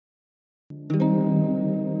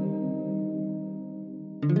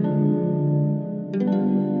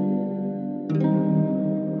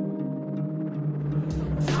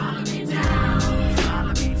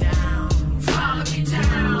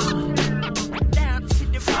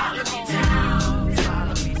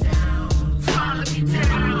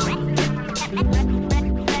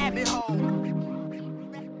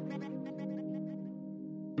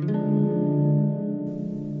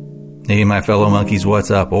Hey, my fellow monkeys,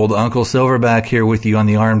 what's up? Old Uncle Silverback here with you on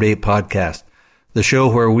the Armed Ape Podcast, the show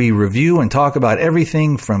where we review and talk about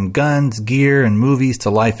everything from guns, gear, and movies to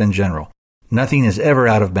life in general. Nothing is ever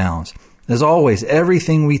out of bounds. As always,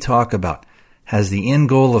 everything we talk about has the end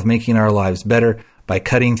goal of making our lives better by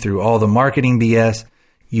cutting through all the marketing BS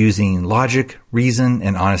using logic, reason,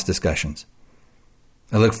 and honest discussions.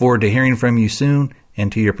 I look forward to hearing from you soon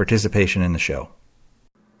and to your participation in the show.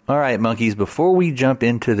 All right, monkeys, before we jump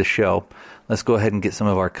into the show, let's go ahead and get some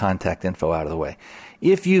of our contact info out of the way.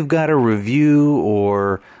 If you've got a review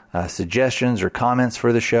or suggestions or comments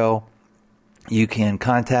for the show, you can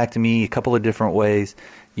contact me a couple of different ways.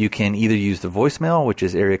 You can either use the voicemail, which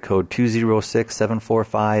is area code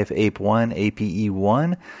 206-745-APE1,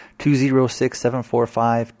 APE1,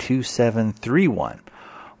 206-745-2731.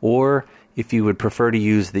 Or if you would prefer to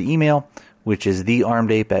use the email, which is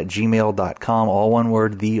thearmedape@gmail.com, all one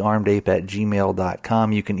word,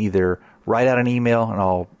 thearmedape@gmail.com. You can either write out an email and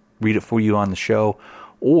I'll read it for you on the show,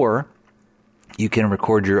 or you can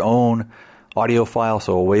record your own audio file,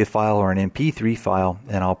 so a WAV file or an MP3 file,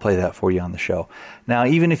 and I'll play that for you on the show. Now,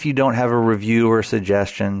 even if you don't have a review or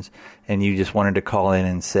suggestions and you just wanted to call in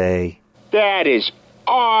and say, "That is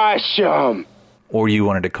awesome," or you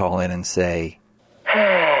wanted to call in and say,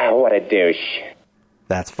 "What a douche,"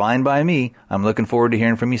 that's fine by me. I'm looking forward to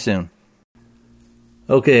hearing from you soon.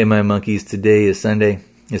 Okay, my monkeys, today is Sunday.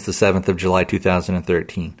 It's the 7th of July,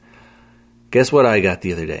 2013. Guess what I got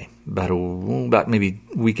the other day? About maybe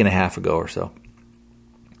a week and a half ago or so.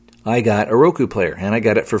 I got a Roku player, and I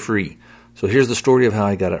got it for free. So here's the story of how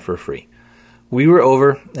I got it for free. We were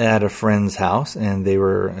over at a friend's house, and it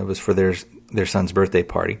was for their son's birthday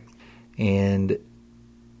party. And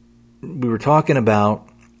we were talking about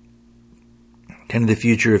kind of the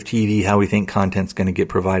future of TV, how we think content's going to get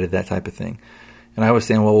provided, that type of thing. And I was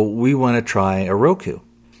saying, well, we want to try a Roku.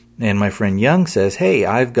 And my friend Young says, hey,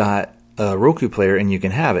 I've got a Roku player and you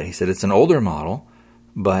can have it. He said, it's an older model,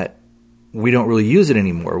 but we don't really use it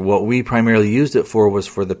anymore. What we primarily used it for was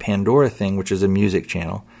for the Pandora thing, which is a music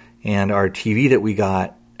channel. And our TV that we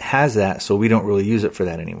got has that, so we don't really use it for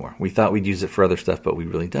that anymore. We thought we'd use it for other stuff, but we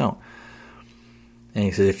really don't. And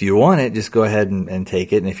he said, if you want it, just go ahead and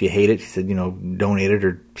take it. And if you hate it, he said, donate it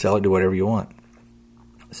or sell it, do whatever you want.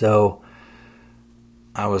 So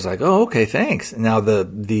I was like, oh, okay, thanks. Now the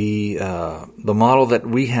model that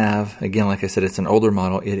we have, again, like I said, it's an older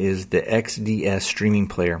model. It is the XDS streaming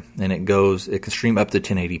player, and it can stream up to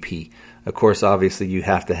 1080p. Of course, obviously, you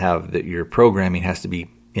have to have your programming has to be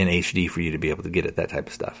in HD for you to be able to get it, that type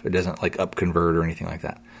of stuff. It doesn't like upconvert or anything like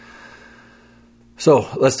that. So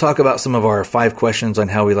let's talk about some of our 5 questions on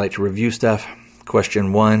how we like to review stuff.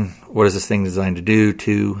 Question 1, what is this thing designed to do?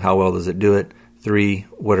 2, how well does it do it? 3,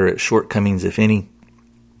 what are its shortcomings, if any?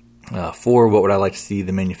 4, what would I like to see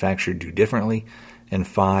the manufacturer do differently? And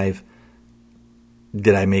 5,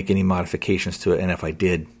 did I make any modifications to it? And if I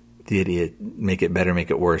did it make it better,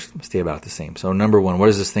 make it worse, stay about the same? So number 1, what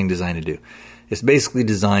is this thing designed to do? It's basically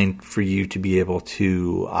designed for you to be able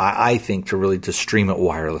to, I think, to stream it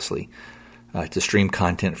wirelessly. To stream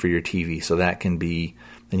content for your TV. So that can be,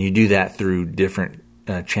 and you do that through different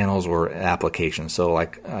channels or applications. So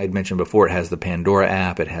like I mentioned before, it has the Pandora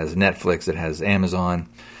app, it has Netflix, it has Amazon,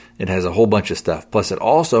 it has a whole bunch of stuff. Plus it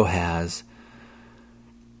also has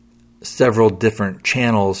several different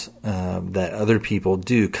channels that other people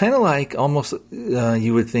do. Kind of like almost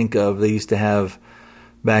you would think of, they used to have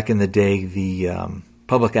back in the day the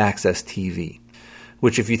public access TV,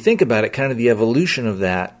 which if you think about it, kind of the evolution of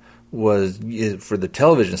that was for the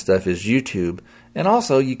television stuff is YouTube, and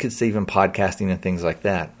also you could say even podcasting and things like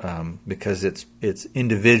that, because it's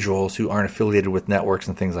individuals who aren't affiliated with networks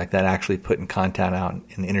and things like that actually putting content out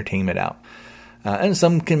and entertainment out, and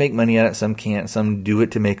some can make money at it, some can't, some do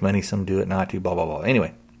it to make money, some do it not to, blah blah blah.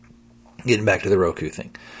 Anyway, getting back to the Roku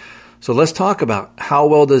thing. So let's talk about how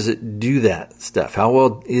well does it do that stuff? How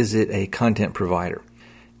well is it a content provider?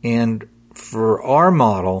 And for our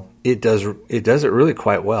model, it does it really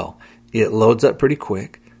quite well. It loads up pretty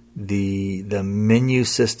quick. The menu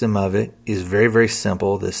system of it is very, very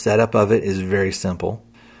simple. The setup of it is very simple.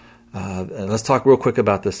 And let's talk real quick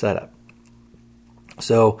about the setup.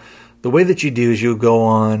 So the way that you do is you go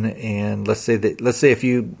on and let's say if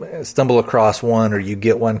you stumble across one or you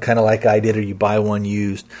get one kind of like I did, or you buy one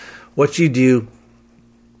used, what you do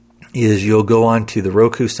is you'll go on to the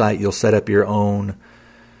Roku site. You'll set up your own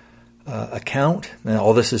account, and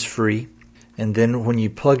all this is free. And then when you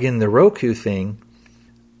plug in the Roku thing,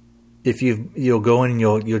 you'll go in and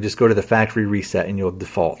you'll just go to the factory reset and you'll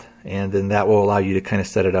default, and then that will allow you to kind of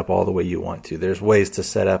set it up all the way you want to. There's ways to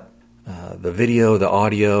set up the video, the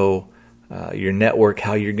audio, your network,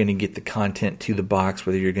 how you're going to get the content to the box,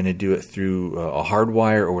 whether you're going to do it through a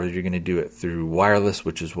hardwire or whether you're going to do it through wireless,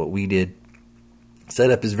 which is what we did.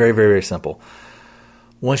 Setup is very, very, very simple.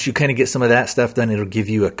 Once you kind of get some of that stuff done, it'll give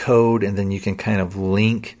you a code, and then you can kind of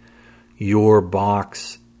link your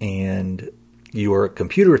box and your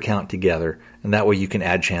computer account together, and that way you can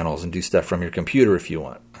add channels and do stuff from your computer if you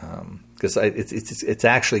want. Because it's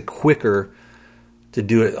actually quicker to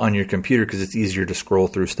do it on your computer because it's easier to scroll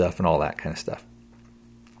through stuff and all that kind of stuff.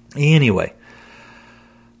 Anyway,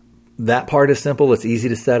 that part is simple. It's easy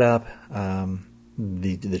to set up.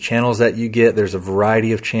 The channels that you get, there's a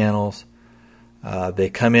variety of channels. They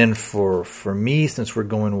come in for me, since we're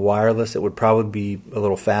going wireless, it would probably be a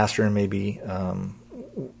little faster and maybe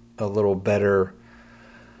a little better,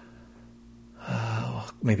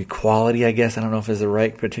 maybe quality, I guess. I don't know if is the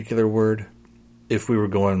right particular word, if we were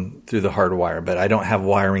going through the hardwire, but I don't have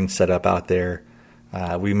wiring set up out there.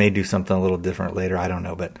 We may do something a little different later. I don't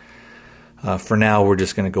know, but for now we're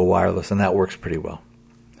just going to go wireless, and that works pretty well.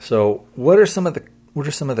 So what are some of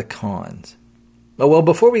the cons? Oh, well,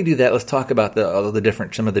 before we do that, let's talk about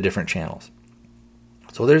some of the different channels.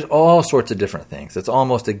 So there's all sorts of different things. It's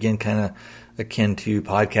almost, again, kind of akin to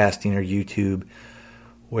podcasting or YouTube,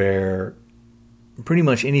 where pretty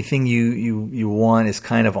much anything you want is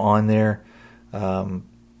kind of on there.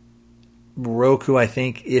 Roku, I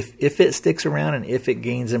think, if it sticks around and if it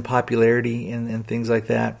gains in popularity and things like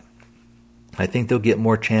that, I think they'll get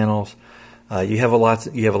more channels. You have a lot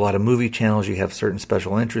of movie channels. You have certain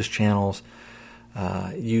special interest channels.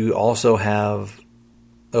 You also have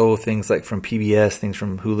things like from PBS, things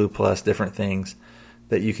from Hulu Plus, different things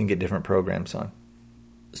that you can get different programs on.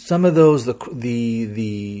 Some of those, with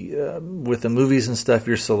the movies and stuff,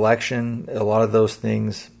 your selection, a lot of those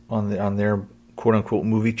things on their quote unquote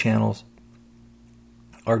movie channels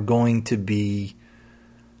are going to be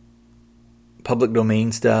public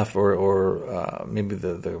domain stuff, or maybe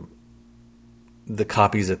the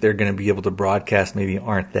copies that they're going to be able to broadcast maybe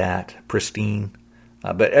aren't that pristine.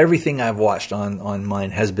 But everything I've watched on mine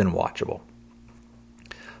has been watchable.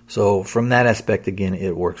 So from that aspect, again,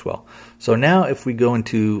 it works well. So now if we go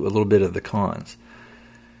into a little bit of the cons,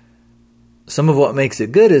 some of what makes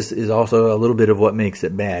it good is also a little bit of what makes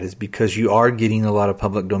it bad, is because you are getting a lot of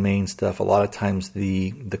public domain stuff. A lot of times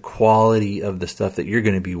the quality of the stuff that you're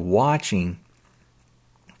going to be watching,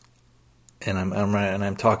 and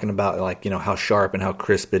I'm talking about, like, how sharp and how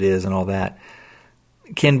crisp it is and all that,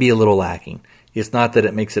 can be a little lacking. It's not that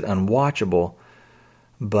it makes it unwatchable,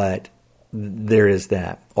 but there is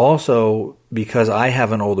that. Also, because I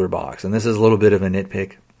have an older box, and this is a little bit of a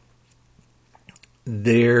nitpick,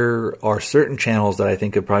 there are certain channels that I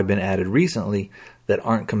think have probably been added recently that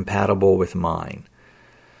aren't compatible with mine.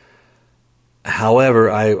 However,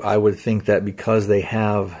 I would think that because they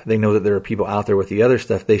know that there are people out there with the other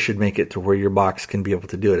stuff, they should make it to where your box can be able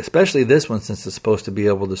to do it. Especially this one, since it's supposed to be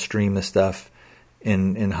able to stream the stuff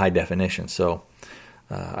in high definition. So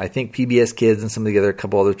I think PBS Kids and some of the a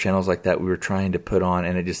couple other channels like that we were trying to put on,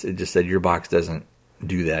 and it just said your box doesn't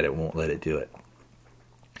do that. It won't let it do it.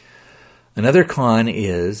 Another con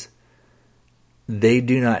is they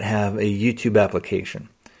do not have a YouTube application.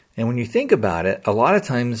 And when you think about it, a lot of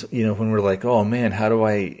times, when we're like, oh man, how do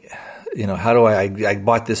I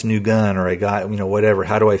bought this new gun, or I got, whatever,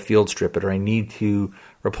 how do I field strip it, or I need to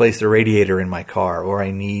replace the radiator in my car, or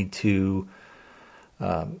I need to,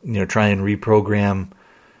 try and reprogram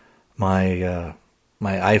my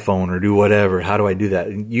iPhone or do whatever. How do I do that?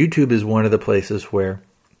 And YouTube is one of the places where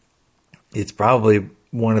it's probably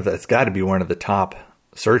it's got to be one of the top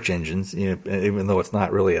search engines, even though it's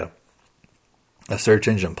not really a search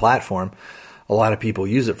engine platform. A lot of people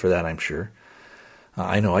use it for that, I'm sure.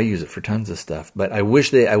 I know I use it for tons of stuff, but I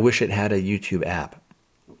wish it had a YouTube app.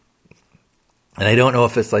 And I don't know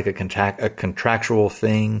if it's like a contractual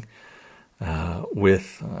thing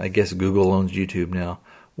with, I guess Google owns YouTube now,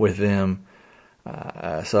 with them.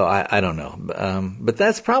 So I don't know. But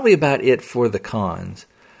that's probably about it for the cons.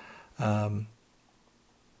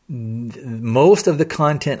 Most of the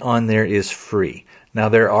content on there is free. Now,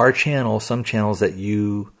 there are some channels that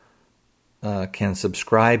you can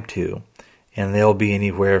subscribe to, and they'll be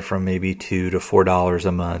anywhere from maybe $2 to $4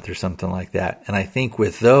 a month or something like that. And I think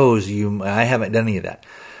with those, I haven't done any of that.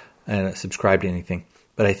 I haven't subscribed to anything.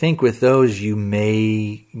 But I think with those, you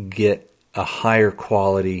may get a higher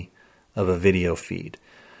quality of a video feed.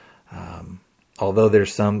 Although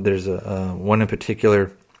there's one in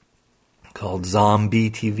particular called Zombie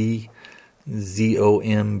TV,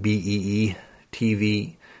 Zombee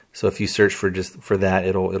TV. So if you search for that,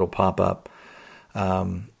 it'll pop up.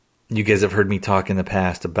 You guys have heard me talk in the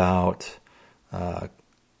past about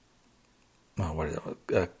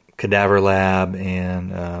Cadaver Lab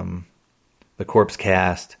and the Corpse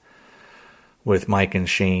Cast with Mike and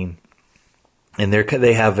Shane. And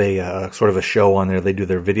they have a sort of a show on there. They do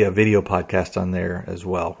their video podcast on there as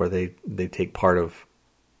well, where they take part of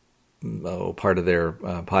their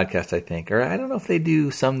podcast, I think. Or I don't know if they do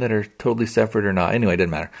some that are totally separate or not. Anyway, it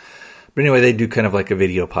doesn't matter. But anyway, they do kind of like a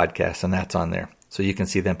video podcast, and that's on there. So you can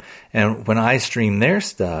see them. And when I stream their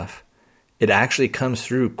stuff, it actually comes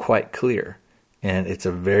through quite clear. And it's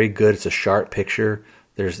it's a sharp picture.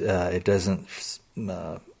 It doesn't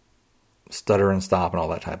stutter and stop and all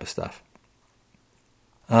that type of stuff.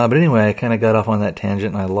 But anyway, I kind of got off on that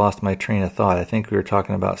tangent and I lost my train of thought. I think we were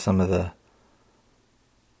talking about some of the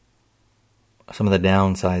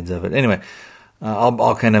downsides of it. Anyway,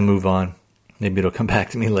 I'll kind of move on. Maybe it'll come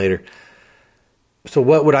back to me later. So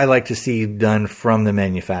what would I like to see done from the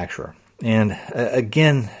manufacturer? And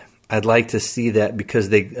again, I'd like to see that because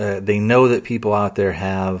they know that people out there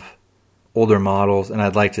have older models, and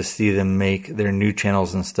I'd like to see them make their new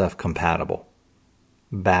channels and stuff compatible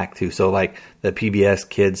back to. So like the PBS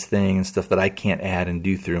Kids thing and stuff that I can't add and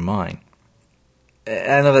do through mine.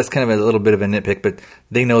 I know that's kind of a little bit of a nitpick, but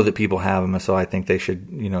they know that people have them, so I think they should,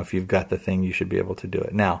 if you've got the thing, you should be able to do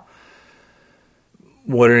it. Now,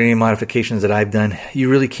 what are any modifications that I've done? You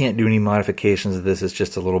really can't do any modifications of this. It's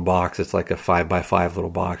just a little box. It's like a 5x5 little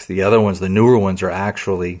box. The other ones, the newer ones, are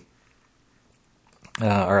actually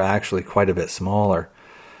quite a bit smaller.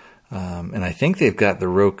 And I think they've got the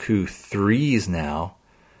Roku 3s now.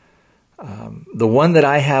 The one that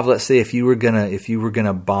I have, let's say if you were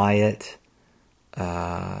gonna buy it,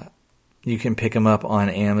 you can pick them up on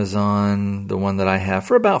Amazon. The one that I have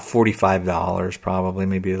for about $45, probably,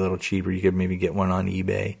 maybe a little cheaper. You could maybe get one on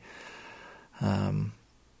eBay. Then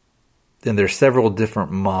there's several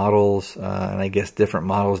different models, and I guess different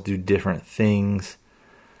models do different things.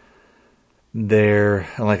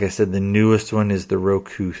 Like I said, the newest one is the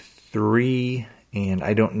Roku 3, and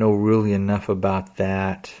I don't know really enough about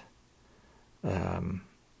that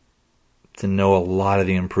to know a lot of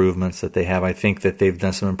the improvements that they have. I think that they've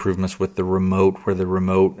done some improvements with the remote, where the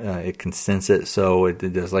remote, it can sense it, so it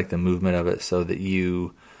does like the movement of it, so that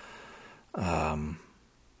you can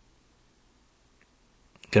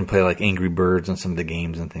play like Angry Birds and some of the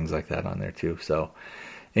games and things like that on there too. So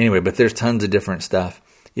anyway, but there's tons of different stuff.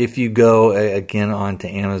 If you go, again, onto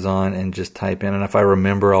Amazon and just type in, and if I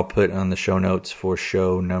remember, I'll put on the show notes for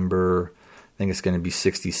show number, I think it's going to be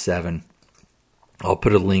 67. I'll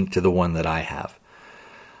put a link to the one that I have.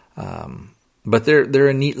 But they're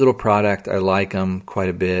a neat little product. I like them quite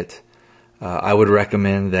a bit. I would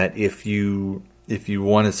recommend that if you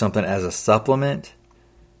wanted something as a supplement,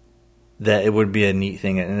 that it would be a neat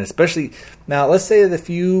thing. And especially, now let's say that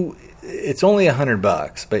it's only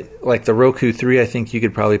 $100, but like the Roku 3, I think you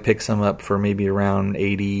could probably pick some up for maybe around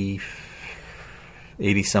 80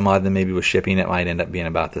 some odd, then maybe with shipping it might end up being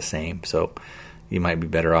about the same. So you might be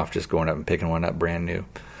better off just going up and picking one up brand new.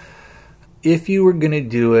 If you were going to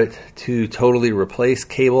do it to totally replace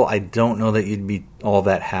cable, I don't know that you'd be all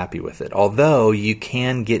that happy with it. Although you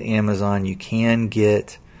can get Amazon, you can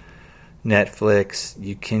get Netflix,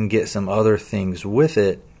 you can get some other things with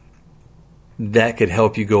it that could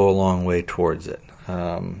help you go a long way towards it.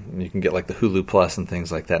 You can get like the Hulu Plus and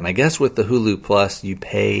things like that. And I guess with the Hulu Plus, you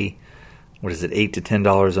pay, $8 to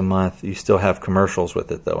 $10 a month. You still have commercials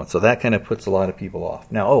with it, though. And so that kind of puts a lot of people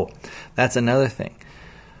off. Now, that's another thing.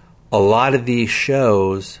 A lot of these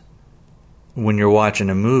shows, when you're watching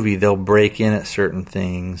a movie, they'll break in at certain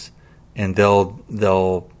things, and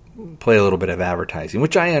they'll play a little bit of advertising,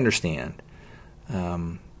 which I understand.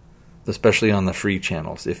 Especially on the free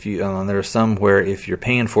channels. If you there are some where if you're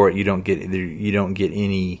paying for it, you don't get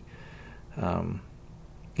any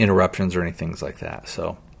interruptions or anything like that.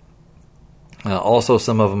 So also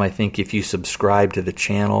some of them, I think, if you subscribe to the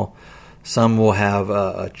channel, some will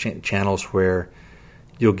have channels where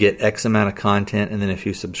you'll get X amount of content, and then if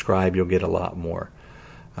you subscribe, you'll get a lot more.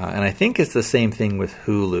 And I think it's the same thing with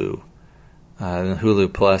Hulu. And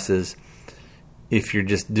Hulu Plus is, if you're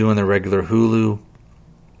just doing the regular Hulu,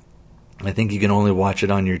 I think you can only watch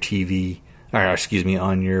it on your TV,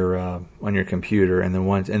 on your computer, and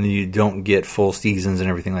then you don't get full seasons and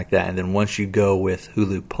everything like that. And then once you go with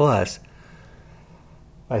Hulu Plus,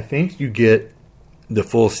 I think you get the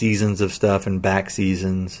full seasons of stuff and back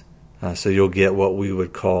seasons. So you'll get what we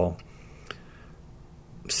would call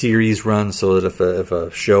series runs, so that if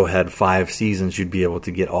a show had 5 seasons, you'd be able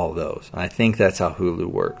to get all those. And I think that's how Hulu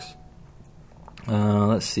works.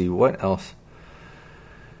 Let's see, what else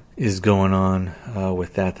is going on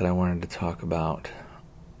with that I wanted to talk about.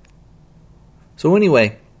 So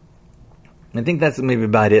anyway, I think that's maybe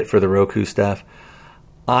about it for the Roku stuff.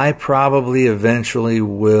 I probably eventually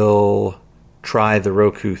will try the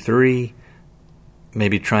Roku 3,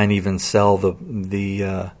 maybe try and even sell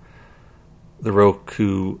the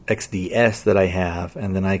Roku XDS that I have,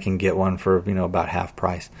 and then I can get one for about half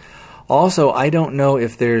price. Also, I don't know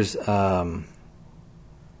if there's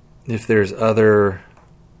other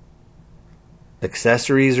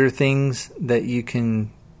accessories or things that you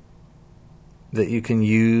can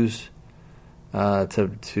use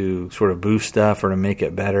to sort of boost stuff or to make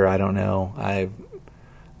it better. I don't know.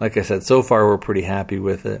 Like I said, so far we're pretty happy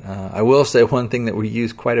with it. I will say one thing that we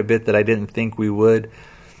use quite a bit that I didn't think we would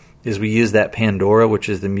is we use that Pandora, which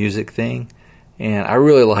is the music thing, and I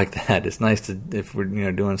really like that. It's nice to, if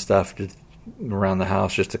we're doing stuff just around the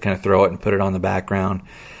house, just to kind of throw it and put it on the background,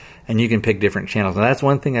 and you can pick different channels. And that's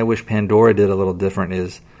one thing I wish Pandora did a little different,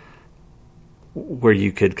 is where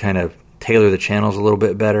you could kind of tailor the channels a little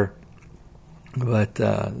bit better. But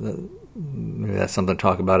maybe that's something to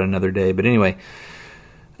talk about another day. But anyway,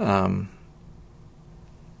 I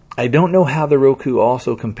don't know how the Roku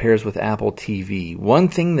also compares with Apple TV. One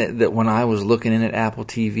thing that when I was looking in at Apple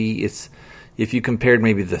TV, it's if you compared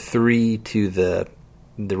maybe the 3 to the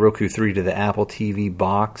Roku 3 to the Apple TV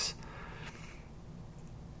box,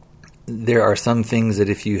 there are some things that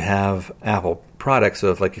if you have Apple products,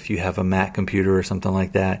 so if you have a Mac computer or something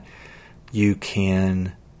like that, you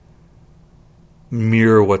can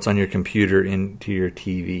mirror what's on your computer into your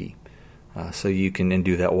TV. So you can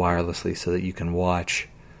do that wirelessly, so that you can watch,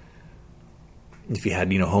 if you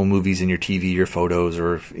had home movies in your TV, your photos,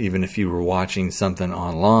 or even if you were watching something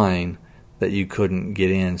online that you couldn't get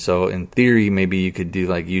in. So in theory, maybe you could do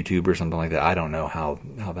like YouTube or something like that. I don't know how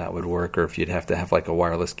that would work, or if you'd have to have like a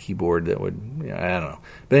wireless keyboard that would, I don't know.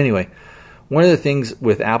 But anyway, one of the things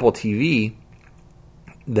with Apple TV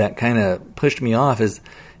that kind of pushed me off is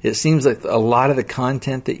it seems like a lot of the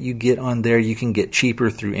content that you get on there, you can get cheaper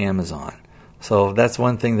through Amazon. So that's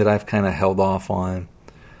one thing that I've kind of held off on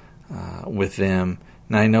with them.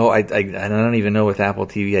 And I know I don't even know with Apple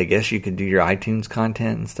TV. I guess you could do your iTunes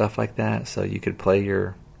content and stuff like that, so you could play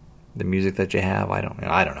the music that you have. I don't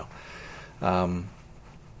know.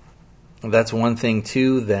 That's one thing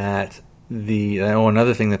too that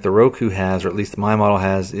another thing that the Roku has, or at least my model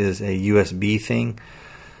has, is a USB thing,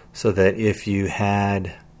 so that if you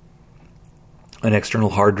had an external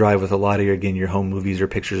hard drive with a lot of your home movies or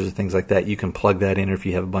pictures or things like that, you can plug that in, or if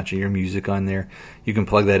you have a bunch of your music on there, you can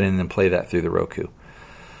plug that in and play that through the Roku.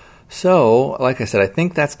 So, like I said, I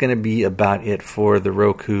think that's going to be about it for the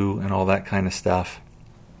Roku and all that kind of stuff.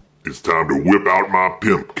 It's time to whip out my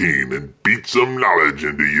pimp cane and beat some knowledge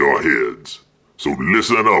into your heads. So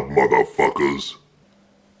listen up, motherfuckers.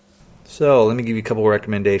 So, let me give you a couple of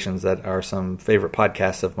recommendations that are some favorite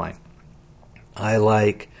podcasts of mine. I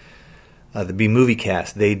like the B-Movie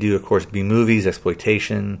Cast. They do, of course, B-movies,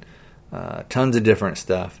 exploitation, tons of different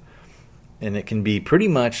stuff. And it can be pretty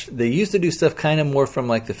much, they used to do stuff kind of more from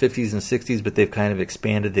like the 50s and 60s, but they've kind of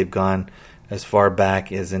expanded. They've gone as far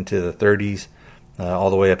back as into the 30s, all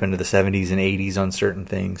the way up into the 70s and 80s on certain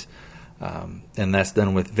things. And that's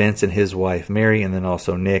done with Vince and his wife, Mary, and then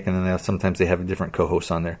also Nick. And then sometimes they have different co-hosts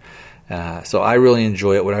on there. So I really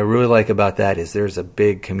enjoy it. What I really like about that is there's a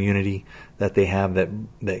big community that they have that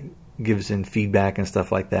gives in feedback and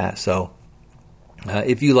stuff like that. So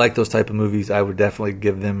if you like those type of movies, I would definitely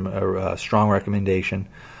give them a strong recommendation.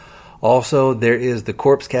 Also, there is the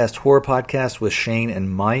Corpse Cast Horror Podcast with Shane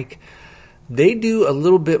and Mike. They do a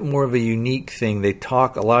little bit more of a unique thing. They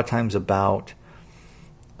talk a lot of times about,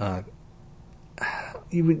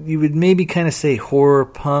 you would maybe kind of say horror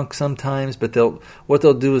punk sometimes, but what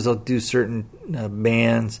they'll do is they'll do certain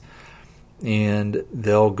bands, and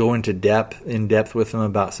they'll go into depth with them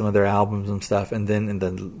about some of their albums and stuff. And then in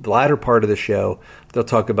the latter part of the show, they'll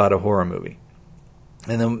talk about a horror movie.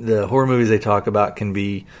 And then the horror movies they talk about can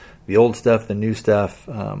be the old stuff, the new stuff.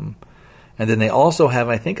 And then they also have,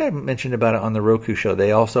 I think I mentioned about it on the Roku show,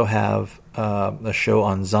 they also have a show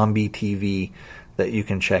on zombie TV that you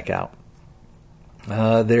can check out.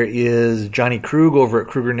 There is Johnny Krug over at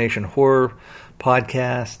Kruger Nation Horror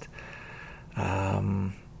Podcast.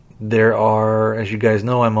 There are, as you guys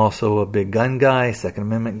know, I'm also a big gun guy, Second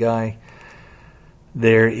Amendment guy.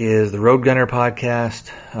 There is the Road Gunner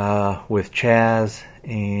podcast with Chaz,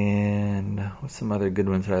 and what's some other good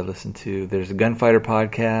ones that I listen to? There's a Gunfighter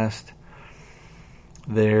podcast.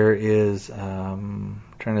 There is, trying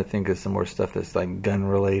to think of some more stuff that's like gun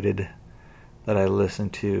related that I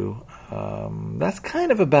listen to. That's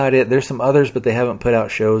kind of about it. There's some others, but they haven't put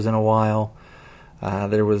out shows in a while.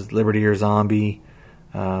 There was Liberty or Zombie,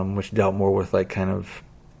 which dealt more with like kind of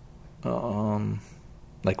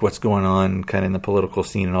like what's going on kind of in the political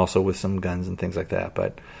scene, and also with some guns and things like that.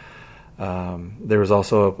 But there was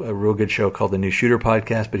also a real good show called the New Shooter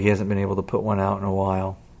Podcast, but he hasn't been able to put one out in a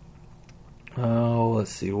while. Oh,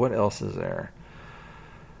 let's see, what else is there?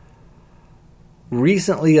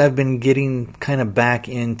 Recently, I've been getting kind of back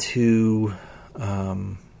into,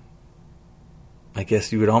 I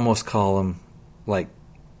guess you would almost call them like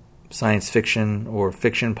science fiction or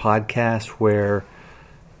fiction podcasts, where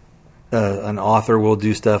an author will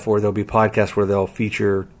do stuff, or there'll be podcasts where they'll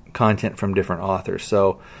feature content from different authors.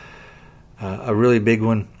 So a really big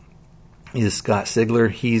one is Scott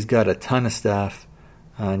Sigler. He's got a ton of stuff,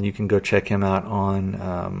 and you can go check him out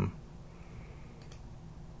on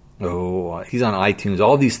he's on iTunes.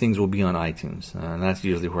 All these things will be on iTunes, and that's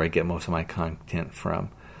usually where I get most of my content from.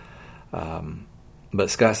 But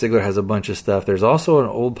Scott Sigler has a bunch of stuff. There's also an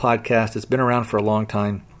old podcast that's been around for a long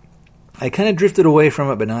time. I kind of drifted away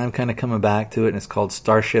from it, but now I'm kind of coming back to it, and it's called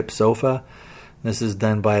Starship Sofa. This is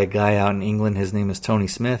done by a guy out in England. His name is Tony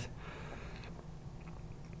Smith.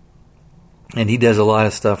 And he does a lot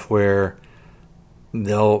of stuff where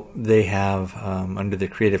they have, under the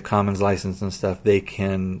Creative Commons license and stuff, they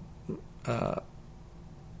can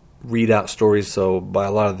read out stories. So by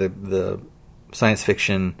a lot of the science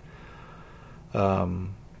fiction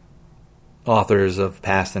authors of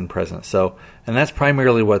past and present. So, and that's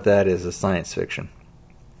primarily what that is science fiction,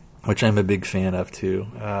 which I'm a big fan of too.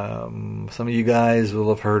 Some of you guys will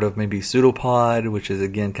have heard of maybe Pseudopod, which is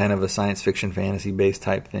again kind of a science fiction fantasy based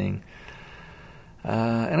type thing.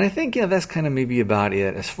 And I think that's kind of maybe about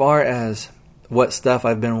it. As far as what stuff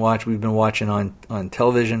we've been watching on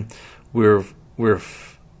television, we're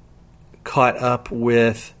caught up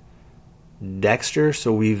with Dexter,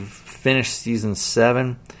 so we've finished season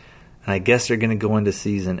 7, and I guess they're going to go into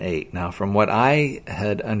season 8. Now, from what I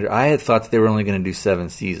had thought that they were only going to do 7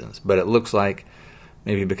 seasons, but it looks like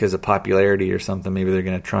maybe because of popularity or something, maybe they're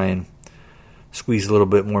going to try and squeeze a little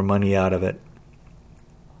bit more money out of it.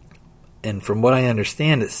 And from what I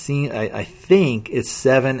understand, I think it's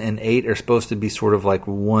 7 and 8 are supposed to be sort of like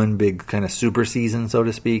one big kind of super season, so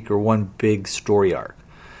to speak, or one big story arc.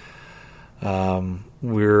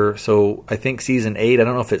 I think season 8, I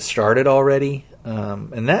don't know if it started already.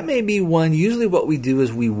 And that may be one. Usually what we do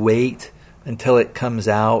is we wait until it comes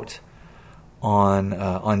out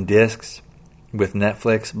on discs with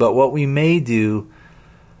Netflix. But what we may do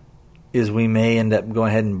is we may end up going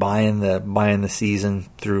ahead and buying the season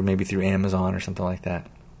through Amazon or something like that.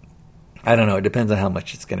 I don't know. It depends on how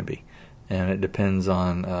much it's going to be. And it depends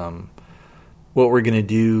on what we're going to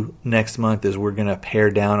do next month is we're going to pare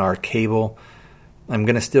down our cable. I'm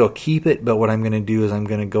going to still keep it, but what I'm going to do is I'm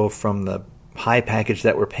going to go from the high package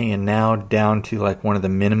that we're paying now down to like one of the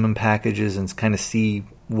minimum packages and kind of see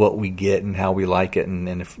what we get and how we like it,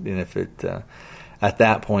 and if it at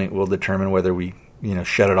that point we'll determine whether we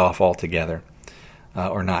shut it off altogether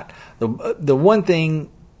or not. The one thing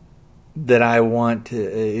that I want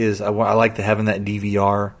is I like to have in that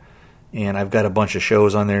DVR, and I've got a bunch of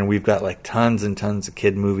shows on there, and we've got like tons and tons of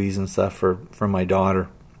kid movies and stuff for my daughter.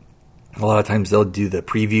 A lot of times they'll do the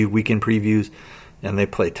weekend previews, and they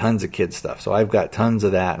play tons of kid stuff. So I've got tons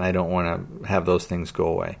of that, and I don't want to have those things go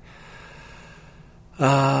away.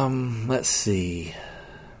 Let's see.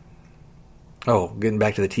 Oh, getting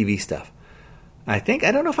back to the TV stuff. I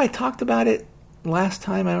don't know if I talked about it last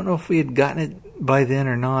time. I don't know if we had gotten it by then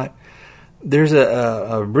or not. There's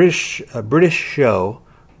a British show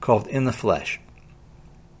called In the Flesh.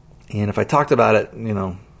 And if I talked about it,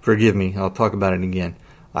 forgive me. I'll talk about it again.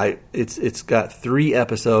 It's got 3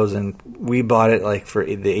 episodes, and we bought it like for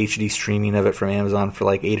the HD streaming of it from Amazon for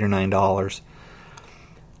like $8 or $9.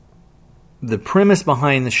 The premise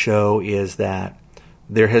behind the show is that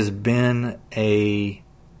there has been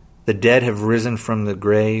the dead have risen from the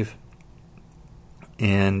grave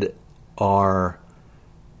and are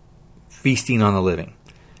feasting on the living.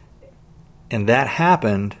 And that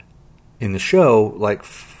happened in the show like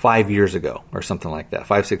 5 years ago or something like that,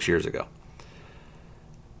 5-6 years ago.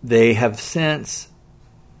 They have since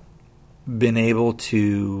been able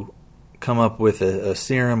to come up with a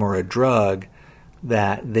serum or a drug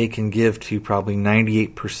that they can give to probably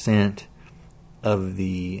 98% of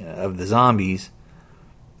the zombies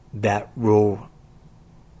that will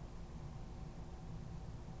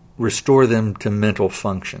restore them to mental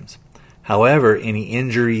functions. However, any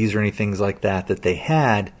injuries or any things like that they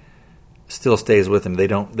had still stays with them. They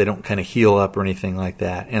don't kind of heal up or anything like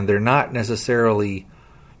that, and they're not necessarily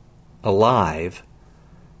alive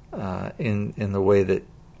in the way that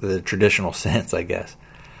the traditional sense, I guess.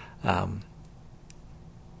 And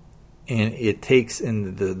it takes,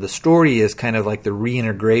 and the story is kind of like the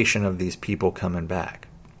reintegration of these people coming back.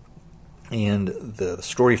 And the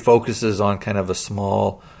story focuses on kind of a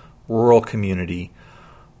small rural community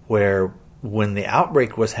where when the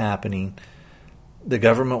outbreak was happening, the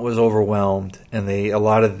government was overwhelmed, and a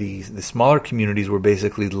lot of the smaller communities were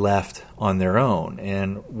basically left on their own.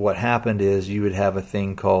 And what happened is you would have a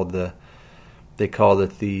thing called they called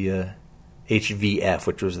it the HVF,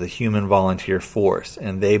 which was the Human Volunteer Force,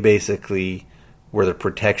 and they basically were the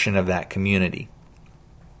protection of that community.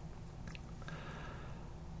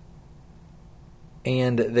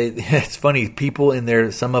 And it's funny, people in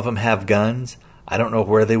there, some of them have guns. I don't know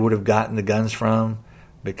where they would have gotten the guns from,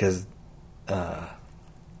 because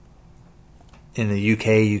in the UK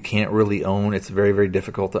you can't really own. It's very, very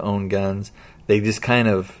difficult to own guns. They just kind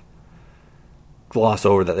of gloss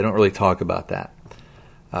over that. They don't really talk about that.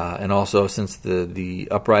 And also, since the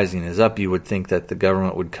uprising is up, you would think that the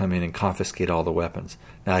government would come in and confiscate all the weapons.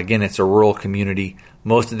 Now, again, it's a rural community.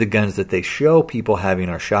 Most of the guns that they show people having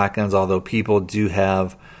are shotguns, although people do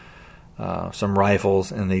have some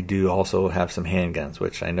rifles, and they do also have some handguns,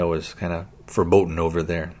 which I know is kind of verboten over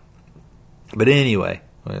there. But anyway,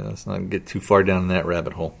 let's not get too far down that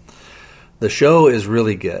rabbit hole. The show is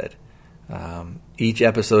really good. Each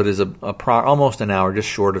episode is almost an hour, just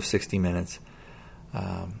short of 60 minutes.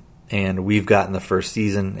 And we've gotten the first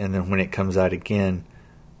season, and then when it comes out again,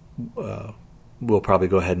 we'll probably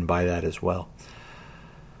go ahead and buy that as well.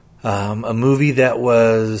 A movie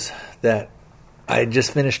that I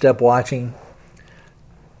just finished up watching.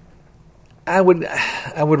 I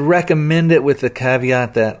would recommend it with the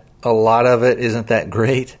caveat that a lot of it isn't that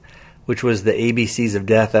great, which was the ABCs of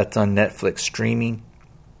Death. That's on Netflix streaming.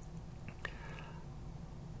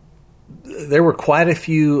 There were quite a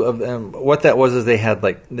few of them. What that was is they had,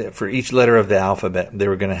 like, for each letter of the alphabet, they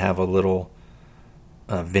were going to have a little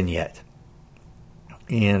vignette.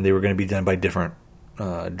 And they were going to be done by different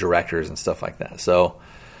directors and stuff like that. So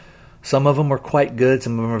some of them were quite good.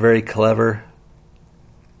 Some of them were very clever.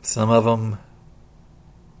 Some of them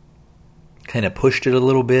kind of pushed it a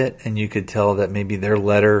little bit, and you could tell that maybe their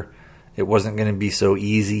letter, it wasn't going to be so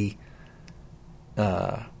easy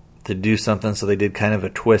to do something, so they did kind of a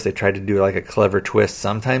twist. They tried to do like a clever twist.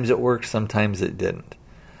 Sometimes it worked, sometimes it didn't.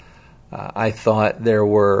 I thought there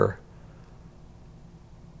were,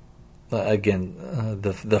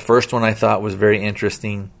 the first one I thought was very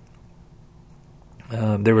interesting.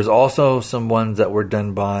 There was also some ones that were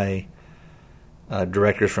done by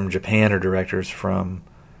directors from Japan or directors from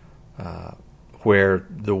where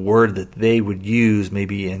the word that they would use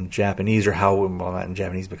maybe in Japanese, or how, well, not in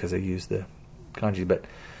Japanese because they use the kanji, but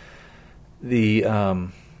the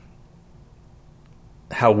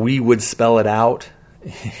how we would spell it out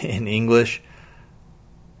in English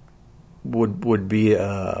would be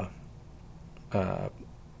the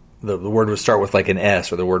word would start with like an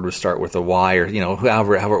S, or the word would start with a Y, or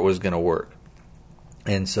however it was going to work.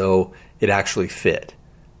 And so it actually fit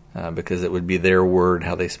because it would be their word,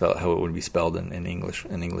 how it would be spelled in English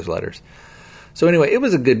letters. So anyway, it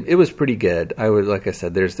was pretty good. Like I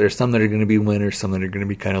said, there's some that are going to be winners, some that are going to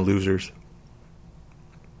be kind of losers.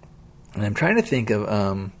 And I'm trying to think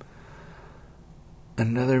of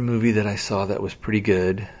another movie that I saw that was pretty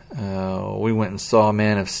good. We went and saw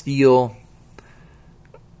Man of Steel.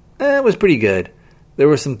 It was pretty good. There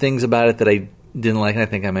were some things about it that I didn't like, and I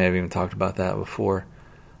think I may have even talked about that before.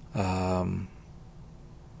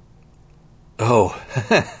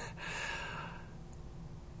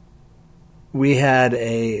 We had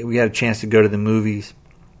a chance to go to the movies,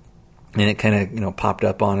 and it kind of popped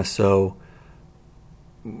up on us. So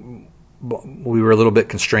we were a little bit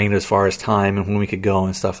constrained as far as time and when we could go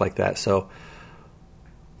and stuff like that. So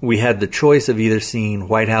we had the choice of either seeing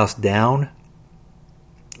White House Down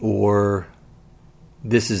or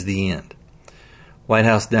This Is the End. White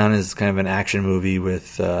House Down is kind of an action movie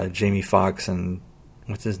with Jamie Foxx and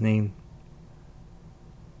what's his name?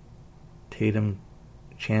 Channing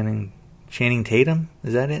Tatum?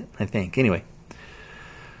 Is that it? I think. Anyway,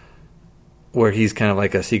 where he's kind of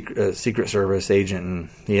like a Secret Service agent, and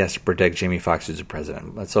he has to protect Jamie Foxx, who's the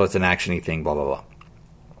president. So it's an action-y thing, blah, blah, blah.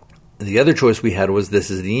 The other choice we had was This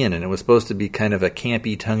Is the End, and it was supposed to be kind of a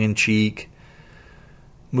campy, tongue-in-cheek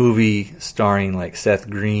movie starring like Seth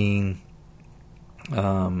Green,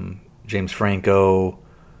 James Franco,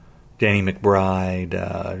 Danny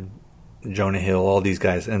McBride, Jonah Hill, all these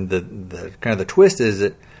guys. And the kind of the twist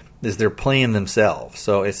is they're playing themselves.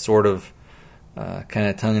 So it's sort of kind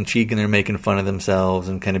of tongue-in-cheek, and they're making fun of themselves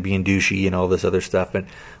and kind of being douchey and all this other stuff.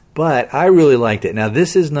 But I really liked it. Now,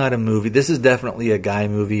 this is not a movie. This is definitely a guy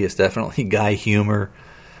movie. It's definitely guy humor.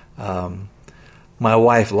 My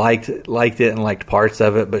wife liked it and liked parts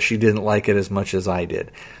of it, but she didn't like it as much as I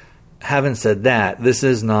did. Having said that, this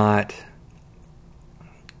is not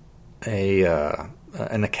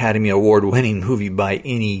an Academy Award-winning movie by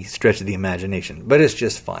any stretch of the imagination, but it's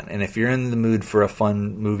just fun. And if you're in the mood for a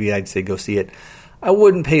fun movie, I'd say go see it. I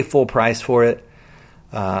wouldn't pay full price for it.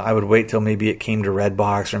 I would wait till maybe it came to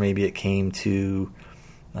Redbox, or maybe it came to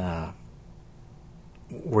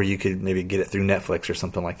where you could maybe get it through Netflix or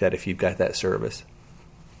something like that if you've got that service.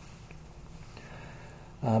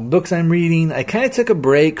 Books I'm reading, I kind of took a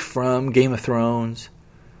break from Game of Thrones,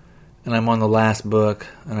 and I'm on the last book,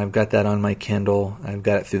 and I've got that on my Kindle. I've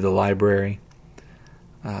got it through the library.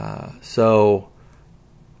 So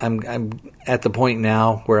I'm at the point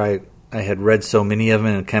now where I had read so many of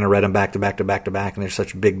them and kind of read them back to back to back to back, and they're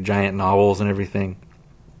such big giant novels and everything.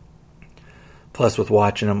 Plus with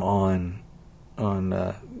watching them on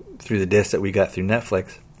through the disc that we got through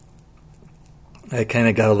Netflix, I kind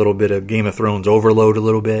of got a little bit of Game of Thrones overload a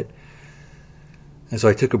little bit. And so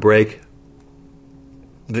I took a break.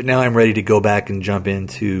 But now I'm ready to go back and jump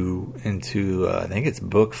into I think it's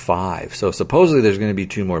book 5. So supposedly there's going to be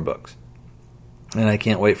 2 more books. And I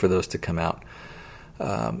can't wait for those to come out.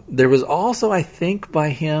 There was also, I think,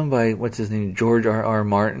 by what's his name, George R.R.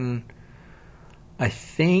 Martin. I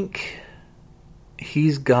think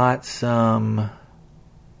he's got some...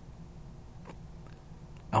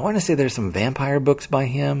 I want to say there's some vampire books by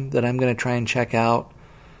him that I'm going to try and check out,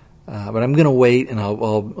 but I'm going to wait, and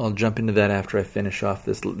I'll jump into that after I finish off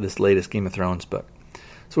this latest Game of Thrones book.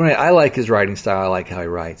 So anyway, I like his writing style. I like how he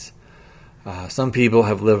writes. Some people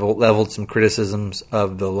have leveled some criticisms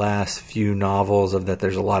of the last few novels, of that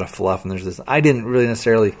there's a lot of fluff and there's this. I didn't really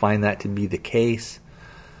necessarily find that to be the case.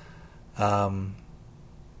 I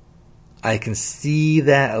can see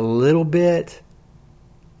that a little bit.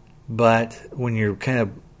 But when you're kind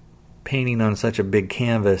of painting on such a big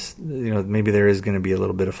canvas, maybe there is going to be a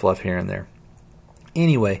little bit of fluff here and there.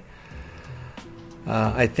 Anyway,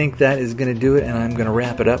 I think that is going to do it, and I'm going to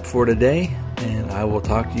wrap it up for today, and I will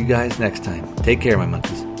talk to you guys next time. Take care, my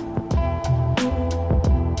monkeys.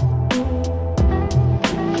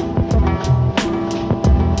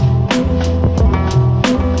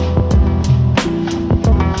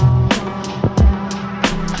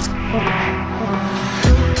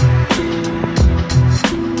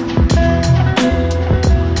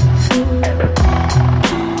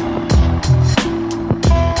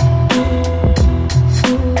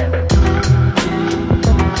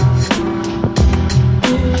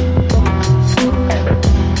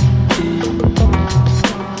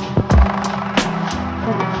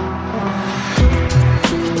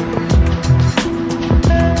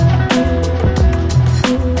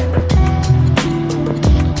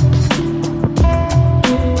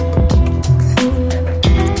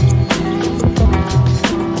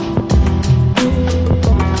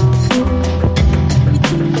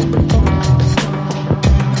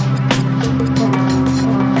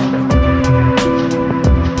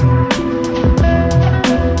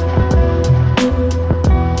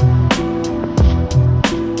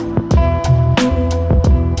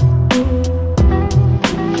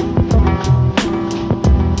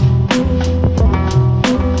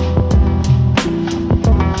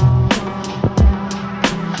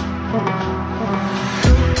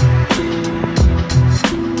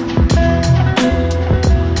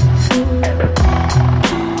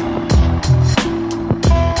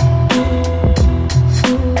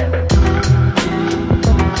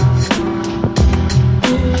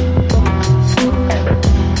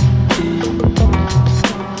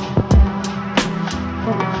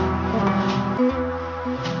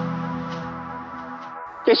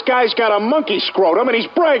 This guy's got a monkey scrotum and he's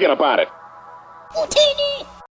bragging about it. Houdini!